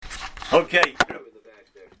Okay,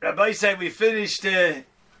 Rabbi said we finished. Shukar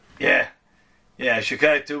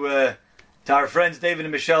to our friends David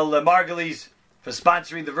and Michelle Margulies for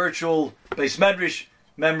sponsoring the virtual Beis Medrash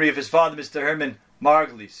memory of his father, Mr. Herman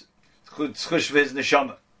Margulies. Chush for his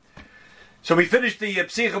neshama. So we finished the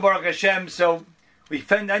Psicha Baruch Hashem. So we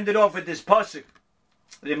ended off with this pasuk.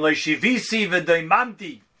 Shivisi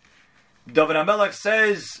v'doimamti. David HaMelech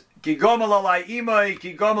says, Ki gomel alai imai,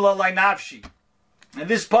 ki gomel alai nafshi. And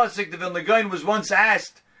this pasuk, the Vilna Gaon was once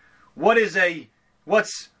asked, where's the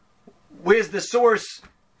source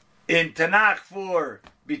in Tanakh for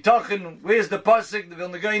Bitachon? Where's the pasuk? The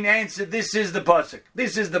Vilna Gaon answered, this is the pasuk.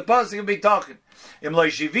 This is the pasuk of Bitachon. Imloi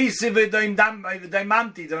shivisi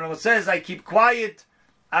v'doimamti. The Vilna says, I keep quiet,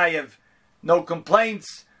 I have no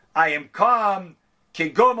complaints, I am calm,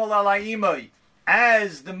 ki gomel alai imai.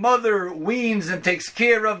 As the mother weans and takes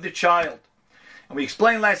care of the child. And we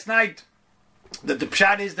explained last night that the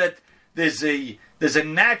pshat is that there's a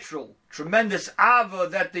natural, tremendous ava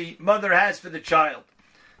that the mother has for the child.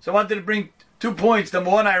 So I wanted to bring 2 points. Number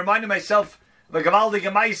one, I reminded myself of a Gavaldi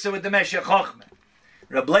Gemaisa with the Meshech Chochmeh.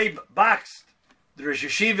 Reb Leib Bakst, the Rosh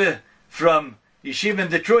Yeshiva from Yeshiva in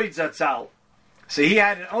Detroit, Zatzal. So he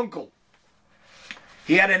had an uncle.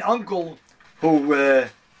 He had an uncle who...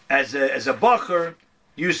 As a bacher,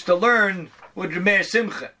 used to learn with Meir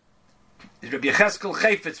Simcha. Rabbi Yecheskel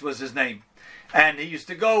Chayfetz was his name. And he used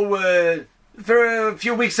to go for a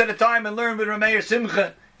few weeks at a time and learn with Meir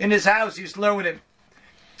Simcha in his house. He used to learn with him.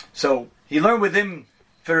 So he learned with him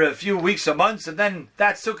for a few weeks or months, and then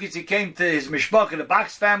that Sukkot he came to his mishpach, the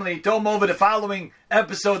Bakst family. He told him over the following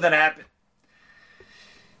episode that happened.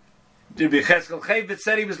 Rabbi Yecheskel Chayfetz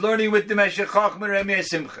said he was learning with the Meshech Chochmeh and Meir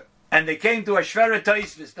Simcha. And they came to a Shvera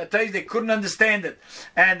Taisvis. That Taisvis, they couldn't understand it.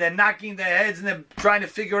 And they're knocking their heads and they're trying to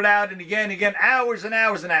figure it out. And again, hours and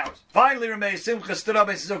hours and hours. Finally, Rameh Simcha stood up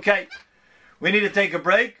and says, okay, we need to take a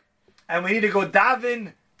break. And we need to go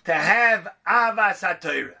daven to have Avas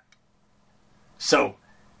HaTorah. So,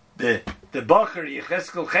 the Bacher,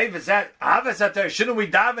 Yecheskel Chayv, said, Avas HaTorah, shouldn't we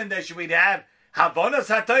daven there? Should we have Havonas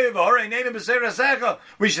HaTorah, V'horei Neinu B'Seir HaSecha?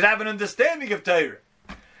 We should have an understanding of Torah.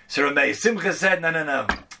 So Rameh Simcha said, no.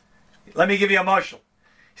 Let me give you a mashal.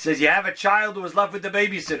 He says, you have a child who was left with the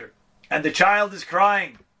babysitter, and the child is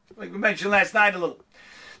crying. Like we mentioned last night a little.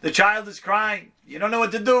 The child is crying. You don't know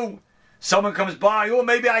what to do. Someone comes by. Oh,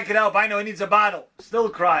 maybe I could help. I know he needs a bottle. Still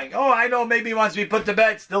crying. Oh, I know maybe he wants to be put to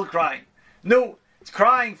bed. Still crying. No, it's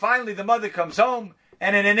crying. Finally, the mother comes home,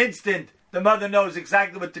 and in an instant, the mother knows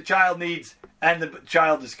exactly what the child needs, and the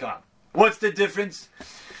child is calm. What's the difference?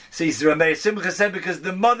 See, Rameh Simcha said, because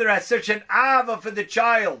the mother has such an ava for the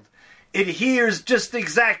child. It hears just the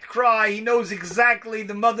exact cry. He knows exactly,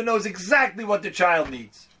 the mother knows exactly what the child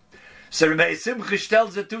needs. So Rameh Simcha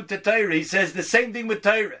tells it to Torah. He says the same thing with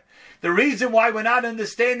Torah. The reason why we're not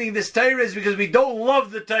understanding this Torah is because we don't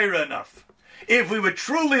love the Torah enough. If we would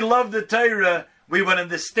truly love the Torah, we would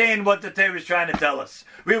understand what the Torah is trying to tell us.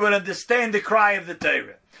 We would understand the cry of the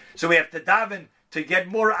Torah. So we have to daven to get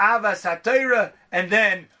more Avas HaTorah, and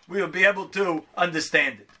then we will be able to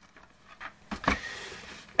understand it.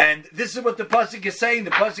 And this is what the pasuk is saying. The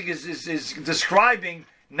pasuk is describing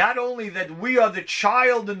not only that we are the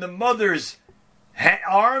child in the mother's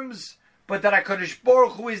arms, but that HaKadosh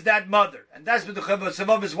Baruch Hu is that mother. And that's what the Chavos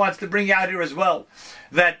HaLevavos wants to bring out here as well.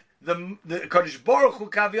 That the HaKadosh Baruch Hu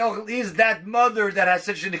Kaviyachol is that mother that has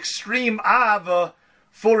such an extreme ava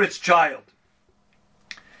for its child.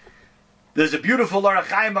 There's a beautiful Orach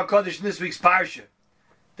Chaim HaKadosh in this week's parsha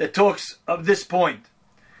that talks of this point.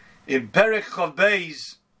 In Perek Chav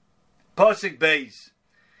Beis, Pasuk Beis,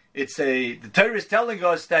 the Torah is telling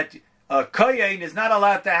us that a kohen is not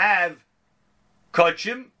allowed to have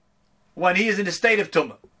kodshim when he is in a state of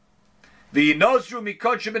tumah. V'yinozru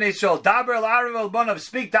mikodshim b'nei Yisrael daber el Aaron el banav,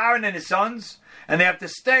 speak to Aaron and his sons, and they have to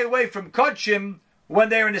stay away from kodshim when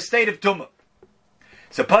they are in a state of tumah.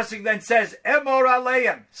 So Pasuk then says, Emor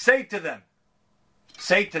aleim, say to them.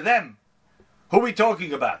 Say to them. Who are we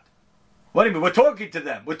talking about? What do you mean? We're talking to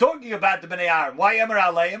them. We're talking about the Bnei Aaron. Why Emor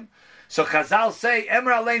aleim? So Chazal say,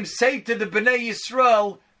 Emor aleim, say to the Bnei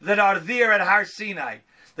Yisrael that are there at Har Sinai,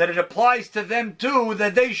 that it applies to them too,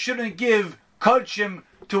 that they shouldn't give kodshim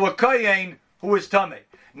to a kohen who is tamei.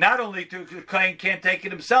 Not only to a kohen can't take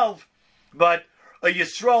it himself, but a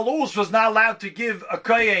Yisrael also was not allowed to give a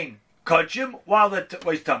kohen kodshim while it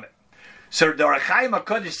was tamei. So the Orach Chaim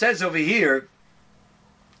HaKadosh says over here,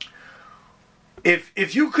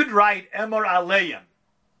 if you could write Emor aleim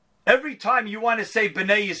every time you want to say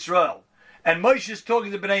Bnei Yisrael, and Moshe is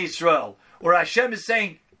talking to Bnei Yisrael, or Hashem is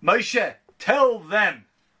saying, Moshe, tell them.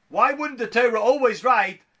 Why wouldn't the Torah always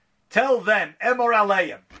write, tell them, Emor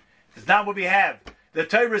aleim? It's not what we have. The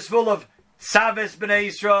Torah is full of Saves B'nai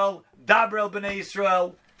Yisrael, Dabrel B'nai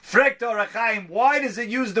Yisrael. Frekt Or HaChaim, why does it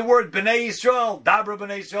use the word B'nai Yisrael, Dabrel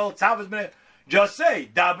B'nai Yisrael, Saves B'nai? Just say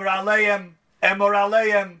Dabr Aleim, Emor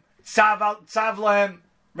Aleim, Tzav Lahem,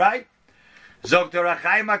 right? Zogt Or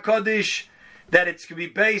HaChaim HaKodesh, that it can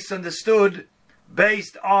be understood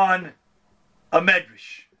based on a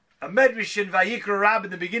medrash. A medrash in Vayikra Rab,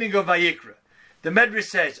 in the beginning of Vayikra. The medrash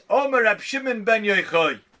says, Omer Reb Shimon ben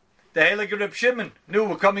Yochai. The Heilige Reb Shimon.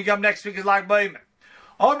 We're coming up next week is Lag Baimer.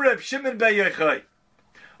 Omer Reb Shimon ben Yochai.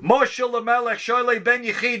 Moshe Lamelech Shoylei ben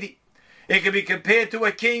Yechidi. It can be compared to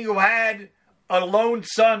a king who had a lone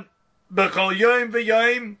son. B'chol Yom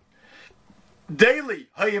v'Yom. Daily,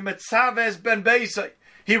 Hayemetzaves ben Beisai.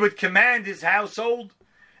 He would command his household,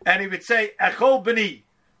 and he would say, Echol b'ni,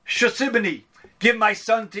 Shosibani, give my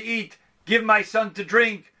son to eat, give my son to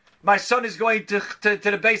drink. My son is going to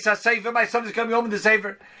the Beis HaSefer, my son is coming home in the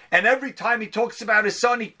Sefer. And every time he talks about his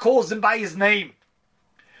son, he calls him by his name.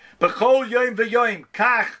 B'chol Yom v'Yom,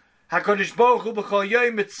 Kach, HaKadosh Baruch Hu b'chol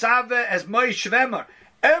Yom mitzaveh as Moshe v'Emer,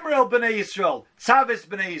 Emrel b'nei Yisrael, Tzaves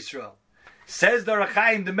b'nei Yisrael. Says the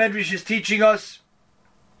Rechaim, the Medrash is teaching us,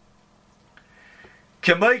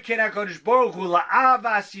 K'moiken HaKadosh Baruch Hu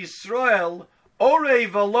la'avas Yisrael orei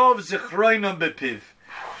v'lov zichroinam bepiv.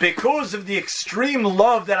 Because of the extreme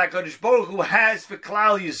love that HaKadosh Baruch Hu has for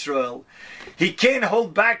Klal Yisrael, he can't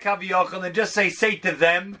hold back Kaviyachal and just say to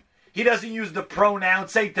them. He doesn't use the pronoun,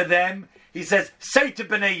 say to them. He says, say to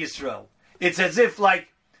Bnei Yisrael. It's as if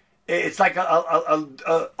it's like a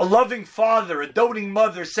loving father, a doting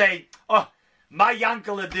mother say, oh, my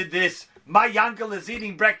Yankala did this. My Yankala is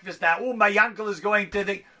eating breakfast now. Oh, my Yankala is going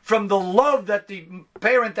to from the love that the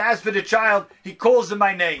parent has for the child, he calls him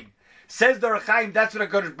by name. Says the Rechaim, that's what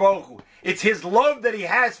HaKadosh Baruch Hu. It's his love that he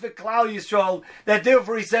has for Klal Yisrael, that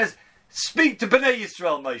therefore he says, speak to Bnei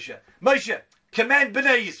Yisrael, Moshe. Moshe, command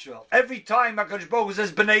Bnei Yisrael. Every time HaKadosh Baruch Hu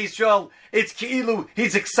says Bnei Yisrael, it's Ki'ilu,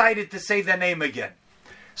 he's excited to say their name again.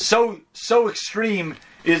 So extreme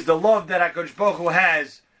is the love that HaKadosh Baruch Hu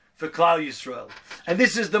has for Klal Yisrael. And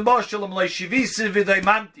this is the Moshe L'Shivisi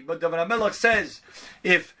V'Daimanti. But David HaMelech says,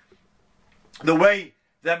 if the way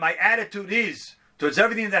that my attitude is towards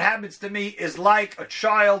everything that happens to me is like a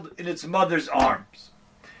child in its mother's arms.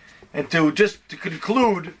 And to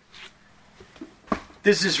conclude,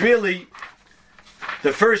 this is really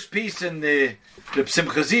the first piece in the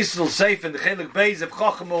Simcha Zisel Seif and the Chelik Beis of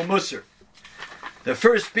Chacham Ul Musar. The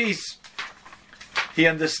first piece, he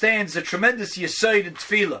understands the tremendous Yesod in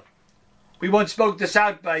Tefillah. We once spoke this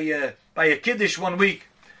out by a Kiddush one week,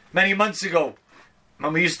 many months ago,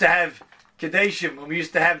 when we used to have Kiddeshim, when we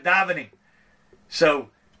used to have davening. So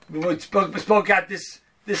we spoke out this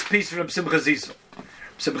piece from Simcha Zisel.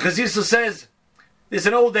 Simcha Zisel says, it's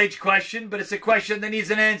an old age question, but it's a question that needs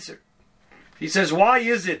an answer. He says, why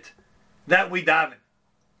is it that we daven?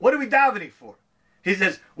 What are we davening for? He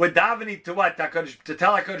says, we're davening to what? To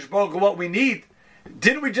tell HaKadosh Baruch Hu what we need.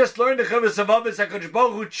 Didn't we just learn the Chavos of Avos? HaKadosh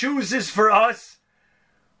Baruch Hu chooses for us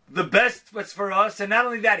the best what's for us, and not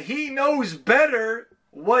only that, He knows better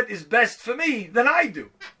what is best for me than I do.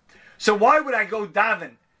 So why would I go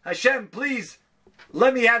daven? Hashem, please,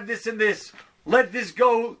 let me have this and this. Let this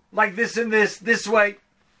go like this and this way.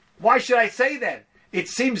 Why should I say that? It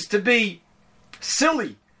seems to be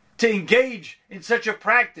silly to engage in such a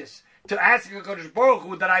practice, to ask HaKadosh Baruch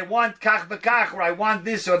Hu that I want kach v'kach, or I want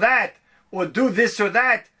this or that, or do this or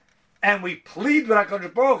that, and we plead with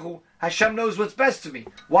HaKadosh Baruch Hu, Hashem knows what's best for me.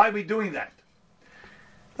 Why are we doing that?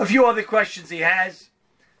 A few other questions he has,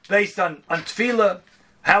 based on tefillah.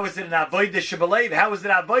 How is it an avodah shebelev? How is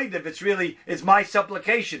it avodah if it's my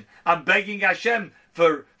supplication? I'm begging Hashem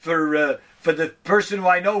for the person who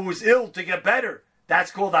I know who's ill to get better.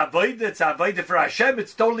 That's called avodah. It's avodah for Hashem.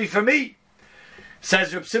 It's totally for me.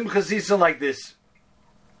 Says Reb Simcha Zisel like this.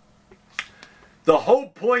 The whole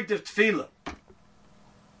point of tefillah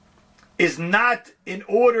is not in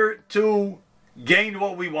order to gain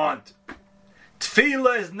what we want.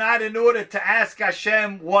 Tefillah is not in order to ask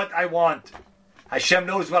Hashem what I want. Hashem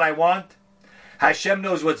knows what I want. Hashem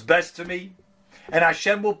knows what's best for me. And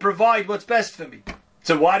Hashem will provide what's best for me.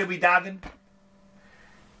 So why do we daven?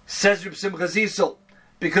 Says Reb Simcha Zisel,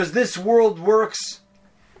 because this world works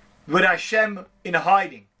with Hashem in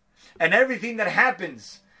hiding. And everything that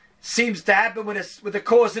happens seems to happen with a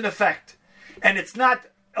cause and effect. And it's not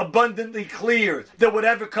abundantly clear that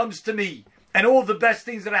whatever comes to me and all the best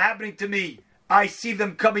things that are happening to me, I see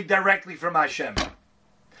them coming directly from Hashem.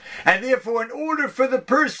 And therefore, in order for the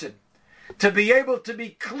person to be able to be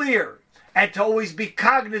clear and to always be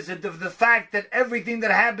cognizant of the fact that everything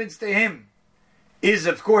that happens to him is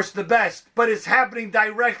of course the best, but it's happening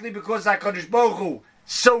directly because HaKadosh Baruch Hu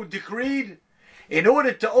so decreed. In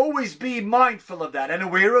order to always be mindful of that and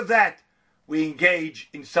aware of that, we engage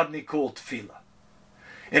in something called tefillah.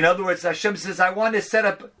 In other words, Hashem says, I want to set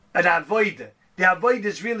up an avodah. The avodah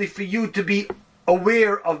is really for you to be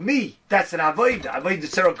aware of me. That's an avodah. Avodah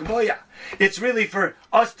Tzara Kavoya. It's really for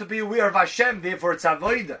us to be aware of Hashem, therefore it's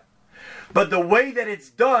avodah. But the way that it's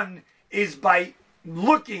done is by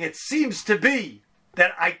looking. It seems to be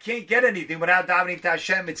that I can't get anything without davening to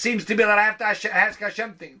Hashem. It seems to be that I have to ask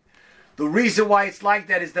Hashem things. The reason why it's like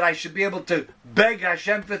that is that I should be able to beg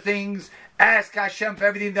Hashem for things, ask Hashem for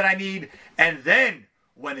everything that I need, and then,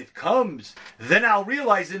 when it comes, then I'll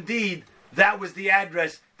realize indeed that was the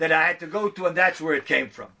address that I had to go to, and that's where it came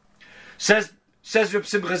from. Says Reb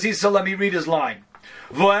Simcha Zisel, let me read his line.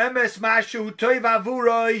 The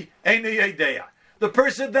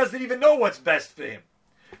person doesn't even know what's best for him.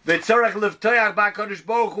 He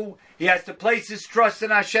has to place his trust in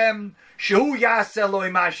Hashem,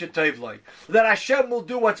 that Hashem will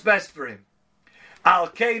do what's best for him.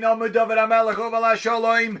 That's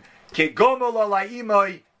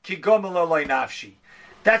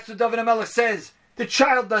what David HaMelech says. The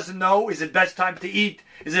child doesn't know, is it best time to eat?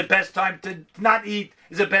 Is it best time to not eat?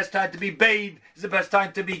 Is it best time to be bathed? Is it best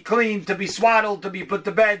time to be cleaned, to be swaddled, to be put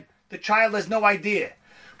to bed? The child has no idea.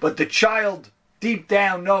 But the child deep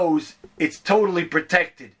down knows it's totally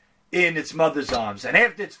protected in its mother's arms. And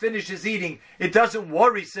after it finishes eating, it doesn't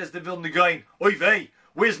worry, says the Vilna Gaon, oy vey,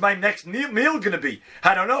 where's my next meal going to be?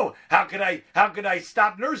 I don't know. How could I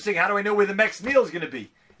stop nursing? How do I know where the next meal is going to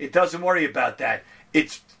be? It doesn't worry about that.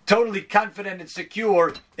 It's totally confident and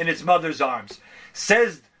secure in its mother's arms.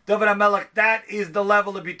 Says David HaMelech, that is the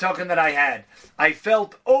level of bitochen that I had. I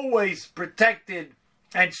felt always protected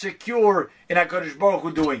and secure in HaKadosh Baruch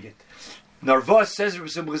Hu doing it. Narvas says,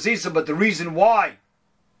 but the reason why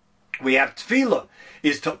we have tefillah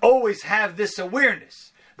is to always have this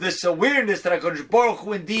awareness that HaKadosh Baruch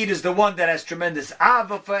Hu indeed is the one that has tremendous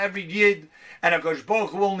ava for every yid, and HaKadosh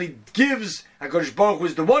Baruch Hu only gives. HaKadosh Baruch Hu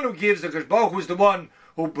is the one who gives. HaKadosh Baruch Hu is the one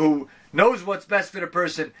who knows what's best for the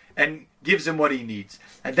person and gives him what he needs.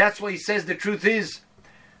 And that's why he says the truth is,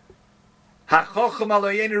 the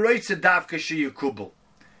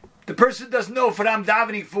person doesn't know if what I'm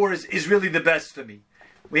davening for is really the best for me.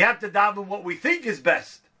 We have to daven what we think is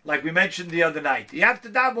best, like we mentioned the other night. You have to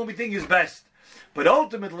daven what we think is best. But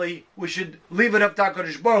ultimately, we should leave it up to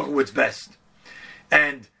HaKadosh Baruch Hu what's best.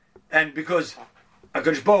 And because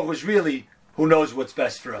HaKadosh Baruch Hu is really who knows what's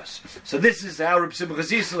best for us. So this is how Reb Simcha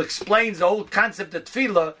Zisel explains the whole concept of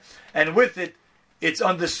tefillah, and with it, it's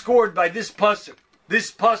underscored by this pasuk.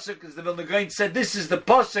 This pasuk, as the Vilna Gaon said, this is the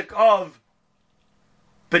pasuk of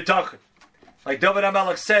B'tachon. Like David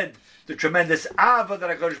HaMelech said, the tremendous ava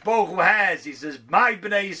that HaKadosh Baruch Hu has. He says, my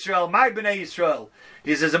B'nai Yisrael, my B'nai Yisrael.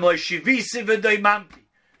 He says, David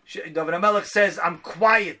HaMelech says, I'm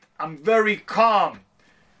quiet, I'm very calm,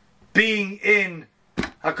 being in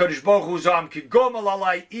HaKadosh Baruch Hu's arm, Kigomel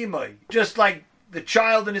alai imai, just like the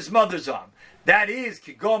child in his mother's arm. That is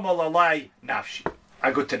Kigomel alai nafshi.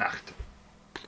 A gute Nacht.